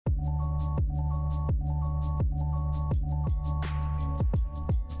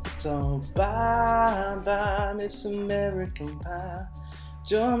So bye, Miss American Pie.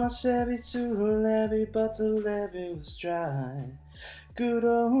 Drove my Chevy to a levee, but the levee was dry. Good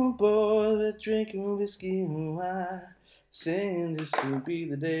old boy, we're drinking whiskey and wine, saying this will be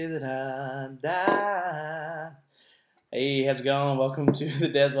the day that I die. Hey, how's it going? Welcome to the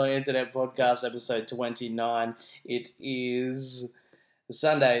Death by Internet Podcast, episode 29. It is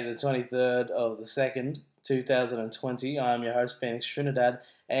Sunday, the 23rd of the 2nd, 2020. I'm your host, Phoenix Trinidad,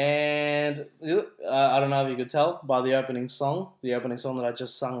 and I don't know if you could tell by the opening song that I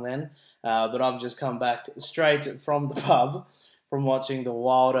just sung then, but I've just come back straight from the pub from watching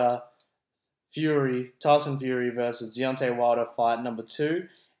the Tyson Fury versus Deontay Wilder fight number 2,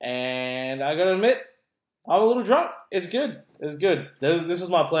 and I gotta admit, I'm a little drunk. It's good. This is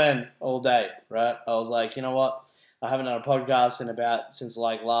my plan all day, right? I was like, you know what? I haven't done a podcast since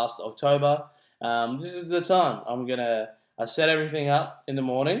last October. This is the time. I set everything up in the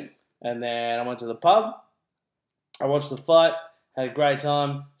morning, and then I went to the pub. I watched the fight, had a great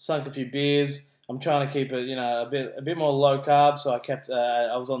time, sunk a few beers. I'm trying to keep it, a bit more low carb, so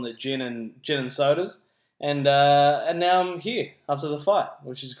I was on the gin and sodas, and now I'm here after the fight,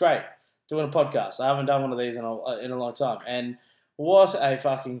 which is great. Doing a podcast. I haven't done one of these in a long time, and what a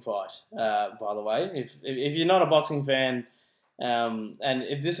fucking fight! By the way, if you're not a boxing fan, and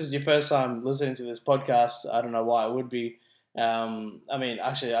if this is your first time listening to this podcast, I don't know why it would be.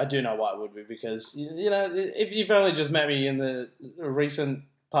 Actually, I do know why it would be, because if you've only just met me in the recent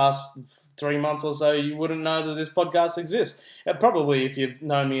past 3 months or so, you wouldn't know that this podcast exists. Probably, if you've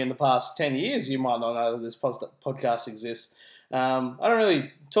known me in the past 10 years, you might not know that this podcast exists. I don't really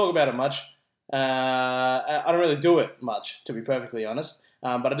talk about it much. I don't really do it much, to be perfectly honest.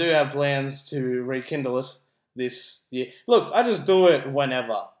 But I do have plans to rekindle it this year. Look, I just do it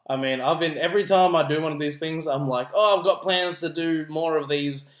whenever. Every time I do one of these things, I'm like, I've got plans to do more of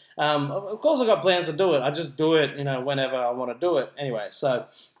these. Of course I've got plans to do it. I just do it, whenever I want to do it. Anyway, so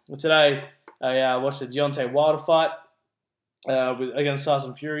today I watched the Deontay Wilder fight against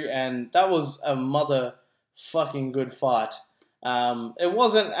Tyson Fury, and that was a motherfucking good fight. It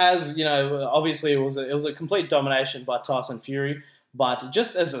wasn't as, obviously it was a complete domination by Tyson Fury, but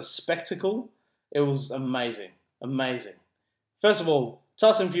just as a spectacle, it was amazing. First of all,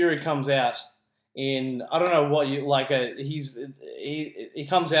 Tyson Fury comes out in, I don't know what you, he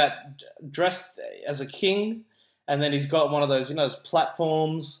comes out dressed as a king, and then he's got one of those, those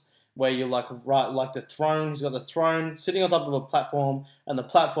platforms where you're like the throne. He's got the throne sitting on top of a platform, and the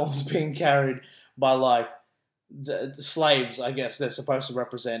platform's being carried by the slaves, I guess they're supposed to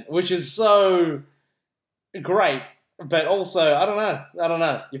represent, which is so great. But also, I don't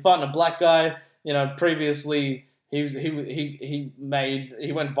know. You're fighting a black guy. Previously he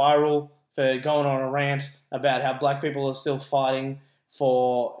went viral for going on a rant about how black people are still fighting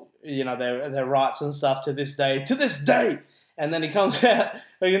for their rights and stuff to this day. And then he comes out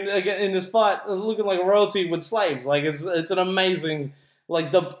in this fight looking like royalty with slaves. It's an amazing,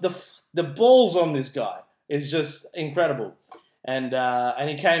 the balls on this guy is just incredible, and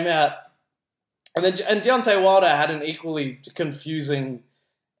he came out, and Deontay Wilder had an equally confusing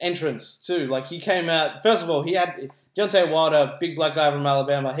entrance too. He came out, first of all, he had Deontay Wilder, big black guy from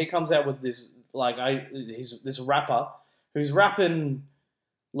Alabama. He comes out with this he's this rapper who's rapping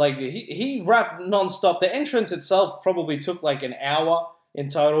he rapped non-stop. The entrance itself probably took an hour in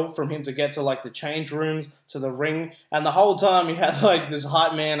total from him to get to the change rooms to the ring, and the whole time he had this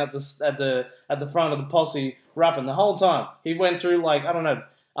hype man at the front of the posse rapping the whole time. He went through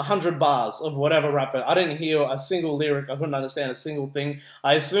 100 bars of whatever rapper. I didn't hear a single lyric. I couldn't understand a single thing.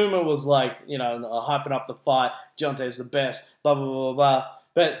 I assume it was hyping up the fight. Deontay's the best. Blah blah blah blah.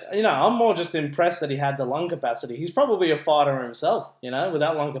 But I'm more just impressed that he had the lung capacity. He's probably a fighter himself. With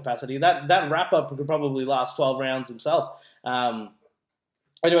that lung capacity, that rapper could probably last 12 rounds himself.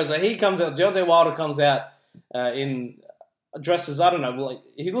 Anyway, so he comes out. Deontay Wilder comes out in dressed as, I don't know,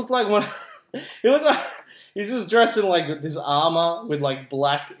 he looked like one. He looked like he's just dressed in this armor with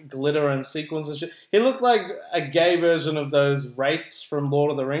black glitter and sequins and shit. He looked like a gay version of those wraiths from Lord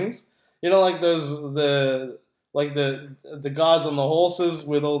of the Rings. The guys on the horses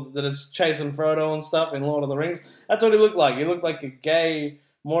with all that is chasing Frodo and stuff in Lord of the Rings. That's what he looked like. He looked like a gay,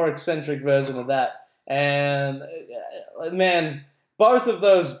 more eccentric version of that. And man, both of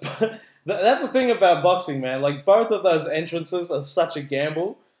those, that's the thing about boxing, man. Both of those entrances are such a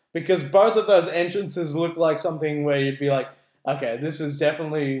gamble, because both of those entrances look like something where you'd be like, okay, this is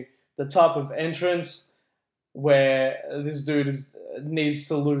definitely the type of entrance where this dude needs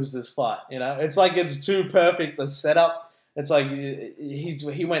to lose this fight. It's it's too perfect, the setup. It's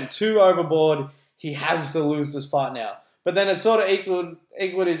he went too overboard. he has to lose this fight now. But then it sort of equaled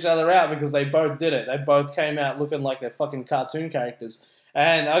each other out because they both did it. They both came out looking like they're fucking cartoon characters.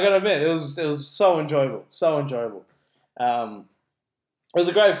 And I gotta admit, it was so enjoyable. So enjoyable. It was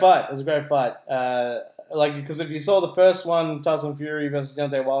a great fight. It was a great fight. Because if you saw the first one, Tyson Fury versus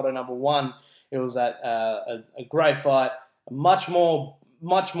Deontay Wilder, number one, it was a great fight. Much more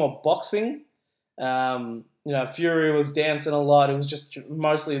boxing. Fury was dancing a lot. It was just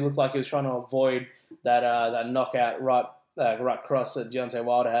mostly looked like he was trying to avoid that knockout right cross that Deontay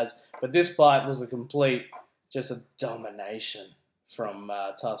Wilder has. But this fight was just a domination from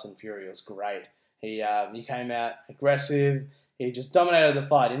Tyson Fury. It was great. He came out aggressive. He just dominated the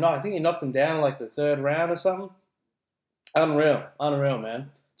fight. I think he knocked him down in like the third round or something. Unreal,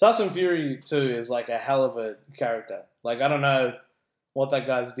 man. Tyson Fury too is like a hell of a character. Like I don't know what that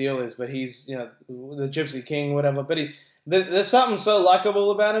guy's deal is, but he's the Gypsy King, whatever. But there's something so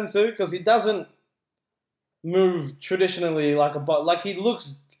likable about him too, because he doesn't move traditionally like a bot. Like he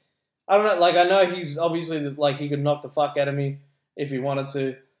looks, I don't know. Like I know he's obviously like he could knock the fuck out of me if he wanted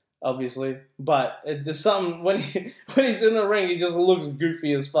to, obviously. But there's something when he's in the ring, he just looks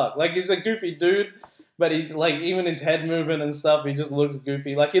goofy as fuck. Like he's a goofy dude, but he's like even his head movement and stuff, he just looks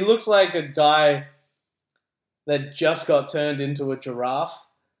goofy. Like he looks like a guy that just got turned into a giraffe.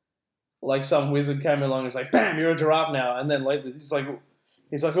 Like some wizard came along and was like, "Bam, you're a giraffe now," and then like he's like,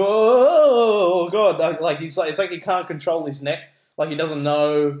 "Oh god!" Like it's like he can't control his neck. Like he doesn't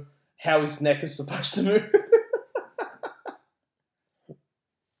know how his neck is supposed to move.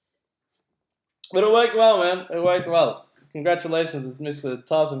 But it worked well, man. It worked well. Congratulations, Mr.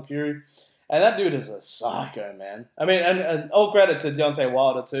 Tyson Fury. And that dude is a psycho, man. I mean, and all credit to Deontay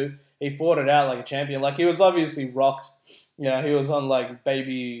Wilder too. He fought it out like a champion. Like he was obviously rocked. He was on like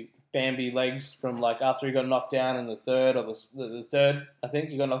baby Bambi legs from like after he got knocked down in the third or the third. I think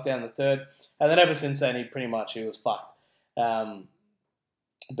he got knocked down in the third, and then ever since then he was fucked.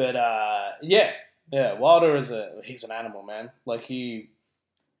 Wilder he's an animal, man. Like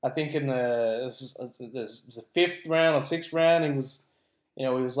I think in the fifth round or sixth round, he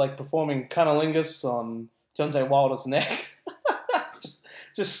was like performing cunnilingus on Deontay Wilder's neck,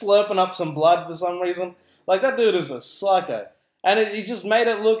 just slurping up some blood for some reason. Like that dude is a psycho, and he just made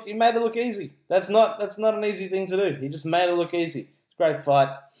it look. He made it look easy. That's not an easy thing to do. He just made it look easy. It's a great fight.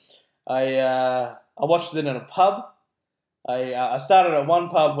 I watched it in a pub. I started at one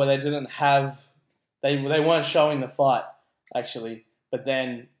pub where they weren't showing the fight actually, but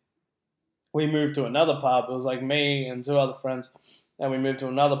then we moved to another pub. It was like me and two other friends, and we moved to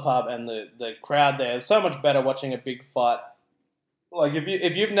another pub, and the crowd there is so much better watching a big fight. Like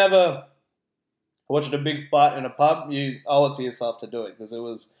if you've never watched a big fight in a pub, you owe it to yourself to do it because it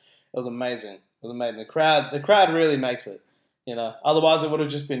was amazing. It was amazing. The crowd really makes it. Otherwise it would have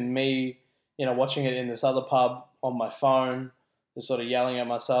just been me, watching it in this other pub on my phone, just sort of yelling at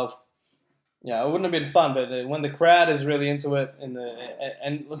myself. Yeah, it wouldn't have been fun, but when the crowd is really into it, and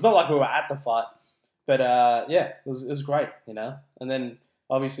it's not like we were at the fight, but it was great, And then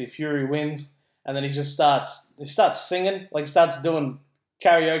obviously Fury wins, and then he starts singing, like starts doing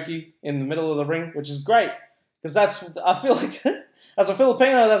karaoke in the middle of the ring, which is great because I feel like as a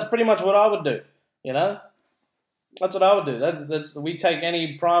Filipino, that's pretty much what I would do, That's what I would do. That's we take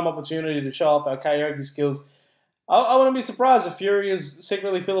any prime opportunity to show off our karaoke skills. I wouldn't be surprised if Fury is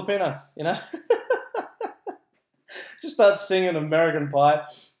secretly Filipino, Just start singing American Pie.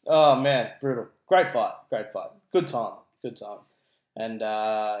 Oh, man, brutal. Great fight. Good time. And,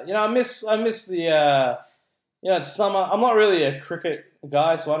 I miss the, it's summer. I'm not really a cricket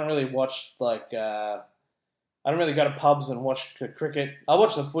guy, so I don't really watch, I don't really go to pubs and watch cricket. I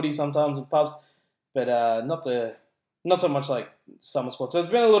watch the footy sometimes in pubs, but not so much like summer sports. So it's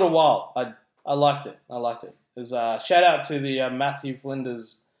been a little while. I liked it. There's a shout out to the Matthew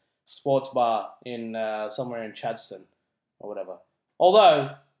Flinders Sports Bar in somewhere in Chadstone or whatever.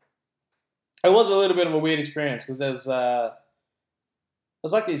 Although it was a little bit of a weird experience because there's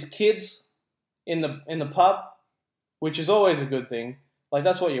like these kids in the pub, which is always a good thing. Like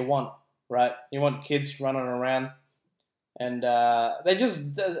that's what you want, right? You want kids running around, and there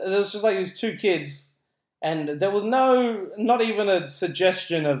was just like these two kids, and there was not even a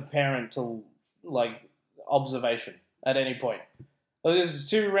suggestion of parental observation at any point. There was just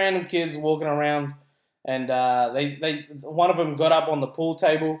two random kids walking around, and they one of them got up on the pool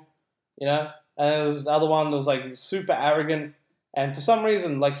table, and there was the other one that was like super arrogant, and for some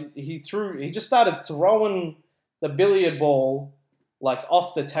reason he just started throwing the billiard ball like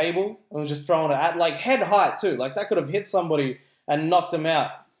off the table and was just throwing it at like head height too, like that could have hit somebody and knocked them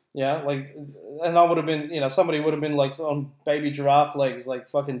out. Yeah, like, and I would have been, somebody would have been like on baby giraffe legs, like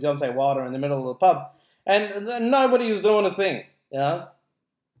fucking Deontay Wilder in the middle of the pub, and nobody is doing a thing. You know,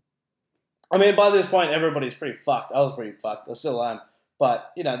 I mean, by this point, everybody's pretty fucked. I was pretty fucked. I still am,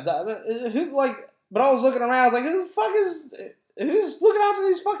 but who like? But I was looking around. I was like, who the fuck is? Who's looking after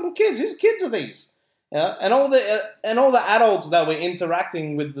these fucking kids? Whose kids are these? Yeah, and all the adults that were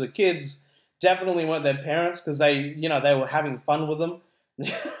interacting with the kids definitely weren't their parents because they were having fun with them.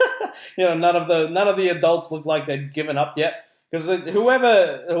 None of the adults looked like they'd given up yet because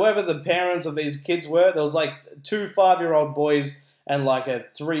whoever the parents of these kids were, there was like 2 5-year-old boys and like a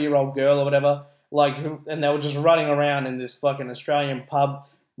 3-year-old girl or whatever, and they were just running around in this fucking Australian pub.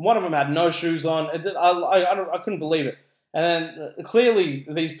 One of them had no shoes on. I couldn't believe it. And then clearly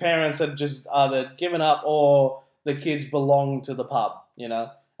these parents had just either given up or the kids belong to the pub,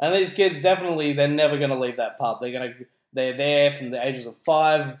 And these kids definitely, they're never going to leave that pub. They're there from the ages of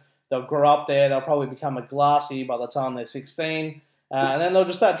 5. They'll grow up there. They'll probably become a glassy by the time they're 16. And then they'll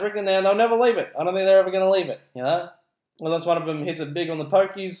just start drinking there and they'll never leave it. I don't think they're ever going to leave it, Unless one of them hits it big on the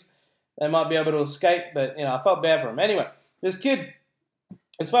pokies, they might be able to escape. But, I felt bad for him. Anyway, this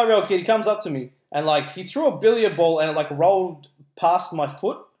 5-year-old kid, he comes up to me and, he threw a billiard ball and it, rolled past my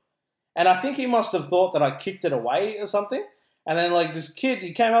foot. And I think he must have thought that I kicked it away or something. And then, this kid,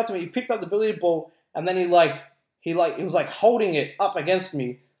 he came up to me, he picked up the billiard ball and then he was holding it up against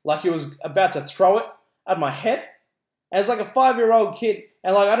me like he was about to throw it at my head. And it's like a 5-year-old kid.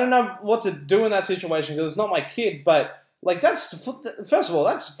 And, I don't know what to do in that situation because it's not my kid. But, that's, first of all,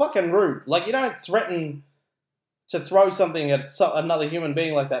 that's fucking rude. You don't threaten to throw something at another human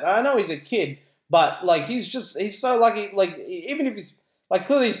being like that. And I know he's a kid, but, he's so lucky. Even if he's,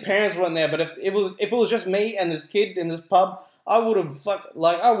 clearly his parents weren't there. But if it was just me and this kid in this pub, I would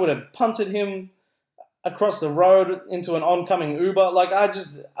have punted him across the road into an oncoming Uber.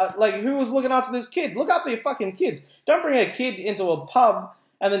 Who was looking after this kid? Look after your fucking kids. Don't bring a kid into a pub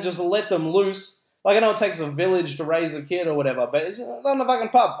and then just let them loose. I know it takes a village to raise a kid or whatever, but it's not in a fucking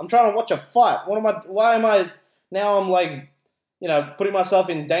pub. I'm trying to watch a fight. Why am I, now I'm putting myself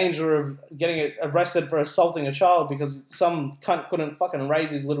in danger of getting arrested for assaulting a child because some cunt couldn't fucking raise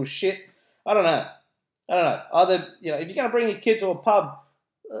his little shit. I don't know. Either, if you're going to bring your kid to a pub,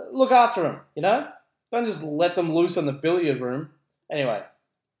 look after him, Don't just let them loose in the billiard room. Anyway.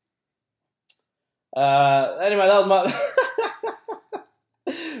 That was my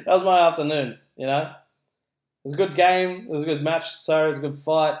that was my afternoon, It was a good game. It was a good match. Sorry, it was a good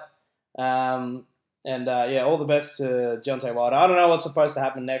fight. All the best to Deontay Wilder. I don't know what's supposed to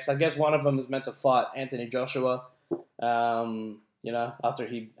happen next. I guess one of them is meant to fight Anthony Joshua. After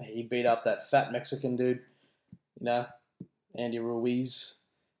he beat up that fat Mexican dude. Andy Ruiz.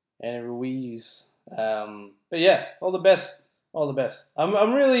 But yeah, all the best.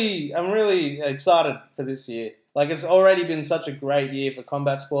 I'm really excited for this year. It's already been such a great year for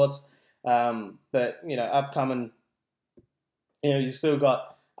combat sports. But upcoming, you still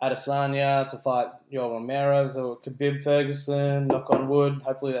got Adesanya to fight Yoel Romero, so Khabib Ferguson, knock on wood,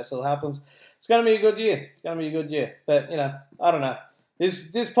 hopefully that still happens. It's going to be a good year. But, I don't know.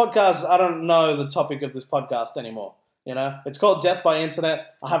 This podcast, I don't know the topic of this podcast anymore. It's called Death by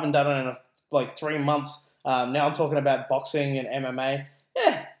Internet. I haven't done it in 3 months. Now I'm talking about boxing and MMA.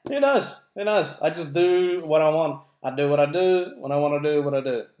 Yeah, who knows? I just do what I want. I do what I do when I want to do what I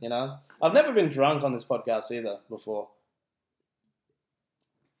do, I've never been drunk on this podcast either before.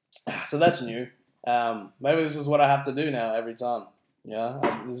 So that's new. Maybe this is what I have to do now every time.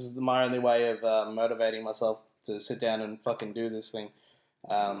 This is my only way of motivating myself to sit down and fucking do this thing.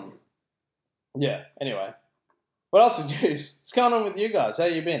 Anyway. What else is news? What's going on with you guys? How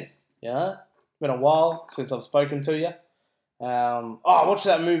you been? Yeah? Been a while since I've spoken to you. I watched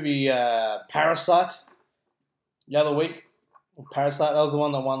that movie Parasite the other week. Parasite, that was the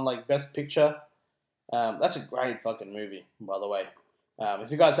one that won Best Picture. That's a great fucking movie, by the way.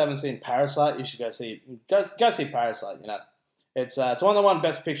 If you guys haven't seen Parasite, you should go see Parasite, It's one that won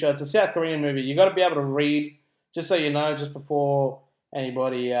Best Picture. It's a South Korean movie. You got to be able to read, just so you know, just before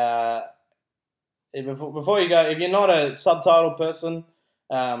anybody... Before you go, if you're not a subtitle person,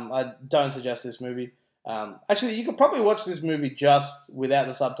 I don't suggest this movie. Actually, you could probably watch this movie just without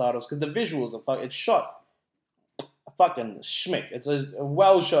the subtitles because the visuals are it's shot fucking schmick. It's a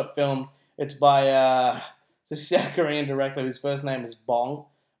well shot film. It's by the South Korean director whose first name is Bong,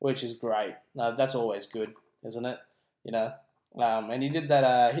 which is great. No, that's always good, isn't it? And he did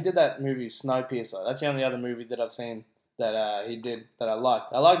that movie Snowpiercer. That's the only other movie that I've seen that he did that I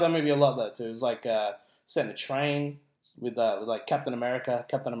liked. I like that movie a lot though too. It was set in a train with Captain America.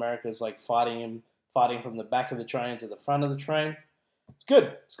 Captain America is fighting from the back of the train to the front of the train. It's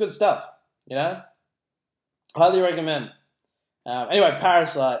good. It's good stuff. You know, highly recommend. Anyway,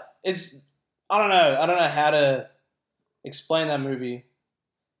 Parasite. It's I don't know. I don't know how to explain that movie.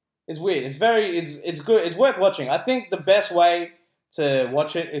 It's weird. It's good. It's worth watching. I think the best way to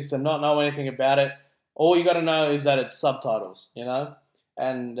watch it is to not know anything about it. All you got to know is that it's subtitles. You know,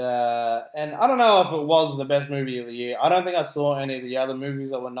 and I don't know if it was the best movie of the year. I don't think I saw any of the other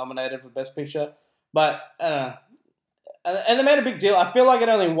movies that were nominated for Best Picture, but and they made a big deal. I feel like it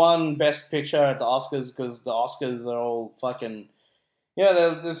only won Best Picture at the Oscars because the Oscars are all fucking,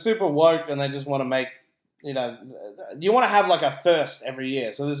 they're super woke and they just want to make, you want to have like a first every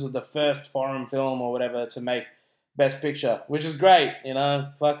year. So this is the first foreign film or whatever to make Best Picture, which is great.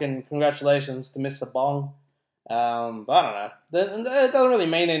 Fucking congratulations to Mr. Bong. But I don't know. It doesn't really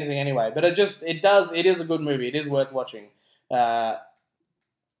mean anything anyway. But it does. It is a good movie. It is worth watching. But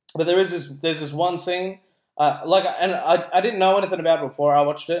there's this one scene. And I didn't know anything about it before I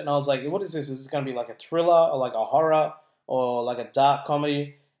watched it, and I was like, "What is this? Is this going to be like a thriller or like a horror or like a dark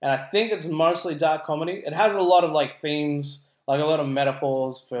comedy?" And I think it's mostly dark comedy. It has a lot of like themes, like a lot of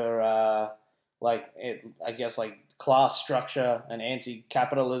metaphors for I guess like class structure and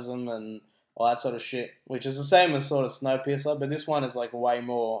anti-capitalism and all that sort of shit, which is the same as sort of Snowpiercer, but this one is like way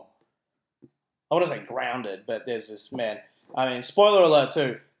more. I want to say grounded, but there's this man. I mean, spoiler alert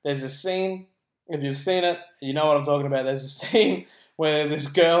too. There's this scene. If you've seen it, you know what I'm talking about. There's a scene where this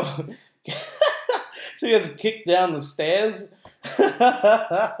girl, she gets kicked down the stairs. And,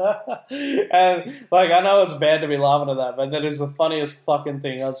 like, I know it's bad to be laughing at that, but that is the funniest fucking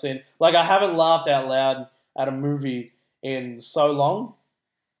thing I've seen. Like, I haven't laughed out loud at a movie in so long.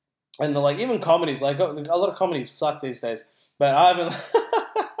 And, like, even comedies, like, a lot of comedies suck these days. But I haven't,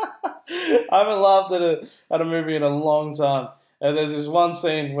 I haven't laughed at a movie in a long time. And there's this one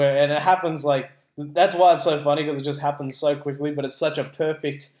scene where, and it happens like, that's why it's so funny because it just happens so quickly. But it's such a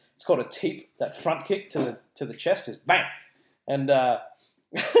perfect. It's called a teep. That front kick to the chest is bang, and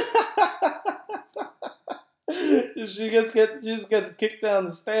she just gets kicked down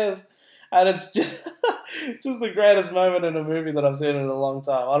the stairs, and it's just just the greatest moment in a movie that I've seen in a long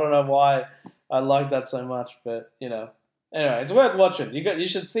time. I don't know why I like that so much, but anyway, it's worth watching. You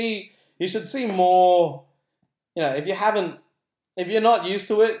should see more. If you're not used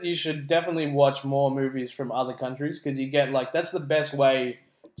to it, you should definitely watch more movies from other countries because you get like that's the best way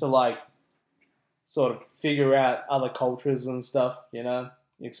to like sort of figure out other cultures and stuff. You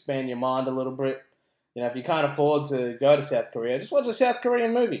expand your mind a little bit. If you can't afford to go to South Korea, just watch a South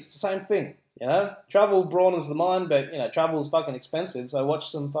Korean movie. It's the same thing. Travel broadens the mind, but travel is fucking expensive. So watch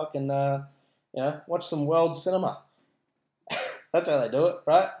some fucking watch some world cinema. That's how they do it,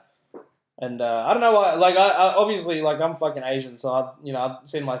 right? And I don't know why. Like, I obviously, like, I'm fucking Asian, so I've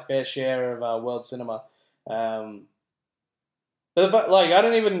seen my fair share of world cinema. But like, I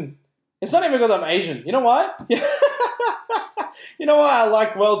don't even. It's not even because I'm Asian. You know why? You know why I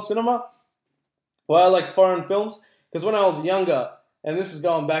like world cinema? Why I like foreign films? Because when I was younger, and this is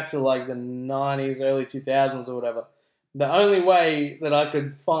going back to like the 90s, early 2000s or whatever, the only way that I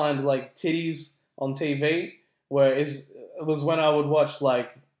could find like titties on TV was when I would watch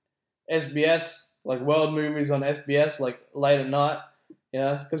like SBS, like world movies on SBS, like late at night,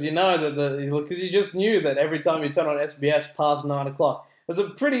 because because you just knew that every time you turn on SBS past 9 o'clock,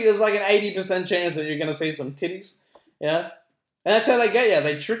 there's like an 80% chance that you're going to see some titties, and that's how they get you.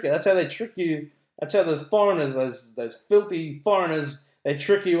 They trick you. That's how they trick you. That's how those foreigners, those filthy foreigners, they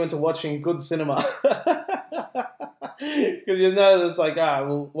trick you into watching good cinema. Because it's like,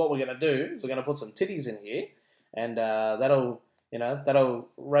 well, what we're going to do is we're going to put some titties in here, and that'll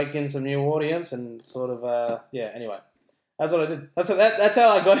rake in some new audience and sort of, anyway. That's what I did. That's how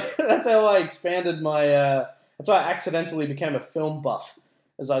I got, that's how I expanded my, that's how I accidentally became a film buff.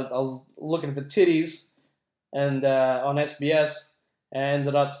 As I was looking for titties and on SBS and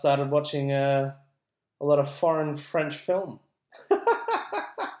started watching a lot of foreign French film.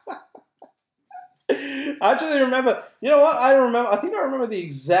 I actually remember, you know what, I think I remember the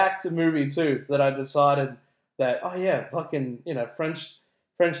exact movie too that I decided that, oh yeah, fucking, French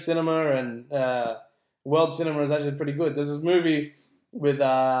cinema and world cinema is actually pretty good. There's this movie with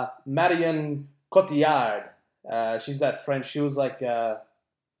Marion Cotillard. She's that French. She was like,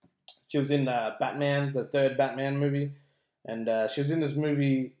 she was in Batman, the third Batman movie. And she was in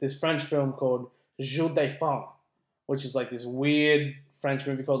this French film called Je Défends, which is like this weird French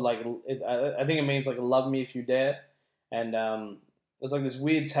movie called like, I think it means like Love Me If You Dare. And it was like this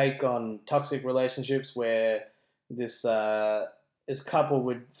weird take on toxic relationships where this couple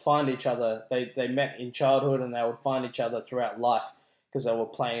would find each other. They met in childhood and they would find each other throughout life because they were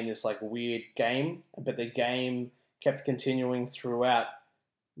playing this like weird game, but the game kept continuing throughout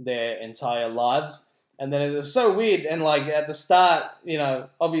their entire lives. And then it was so weird. And like at the start,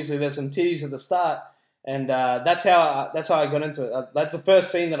 obviously there's some titties at the start, and that's how I got into it. That's the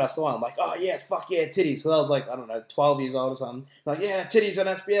first scene that I saw. I'm like, oh yes, fuck yeah, titties. So I was like, I don't know, 12 years old or something. I'm like, yeah, titties on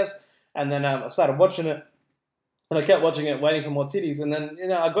SBS. And then I started watching it, and I kept watching it, waiting for more titties. And then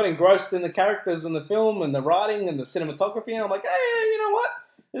I got engrossed in the characters in the film and the writing and the cinematography. And I'm like, hey, you know what?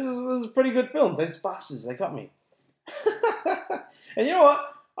 This is a pretty good film. These bastards, they got me. And you know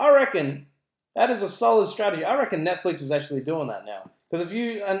what? I reckon that is a solid strategy. I reckon Netflix is actually doing that now. Because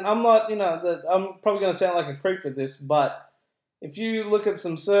and I'm not, I'm probably going to sound like a creep with this, but if you look at there's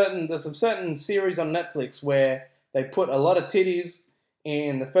some certain series on Netflix where they put a lot of titties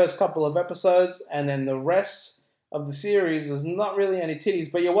in the first couple of episodes, and then the rest of the series is not really any titties,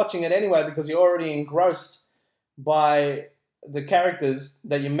 but you're watching it anyway because you're already engrossed by the characters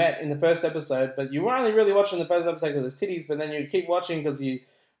that you met in the first episode, but you were only really watching the first episode because there's titties, but then you keep watching because you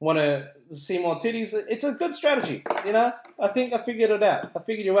want to see more titties. It's a good strategy, I think I figured it out. I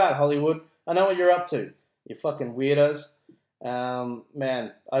figured you out, Hollywood. I know what you're up to, you fucking weirdos.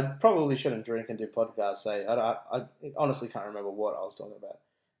 Man, I probably shouldn't drink and do podcasts. I honestly can't remember what I was talking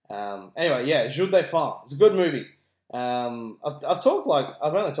about. Anyway, yeah, Je Défends. It's a good movie. I've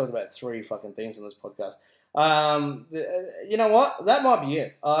only talked about 3 fucking things in this podcast. You know what? That might be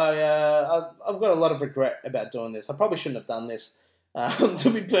it. I've got a lot of regret about doing this. I probably shouldn't have done this. To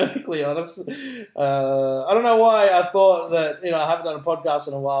be perfectly honest, I don't know why I thought that I haven't done a podcast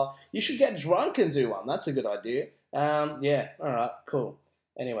in a while. You should get drunk and do one. That's a good idea. Yeah, all right, cool.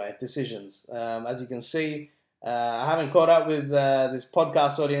 Anyway, decisions. As you can see, I haven't caught up with this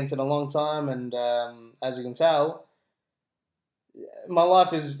podcast audience in a long time, and as you can tell, my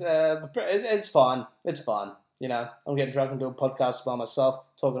life is it's fine. It's fine. I'm getting drunk and doing podcasts by myself,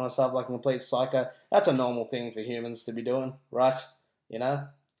 talking to myself like a complete psycho. That's a normal thing for humans to be doing, right?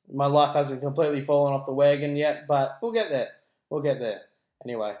 My life hasn't completely fallen off the wagon yet, but we'll get there. We'll get there.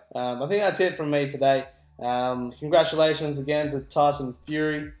 Anyway, I think that's it from me today. Congratulations again to Tyson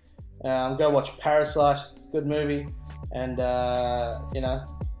Fury. Go watch Parasite. It's a good movie. And,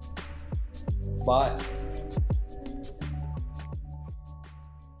 bye.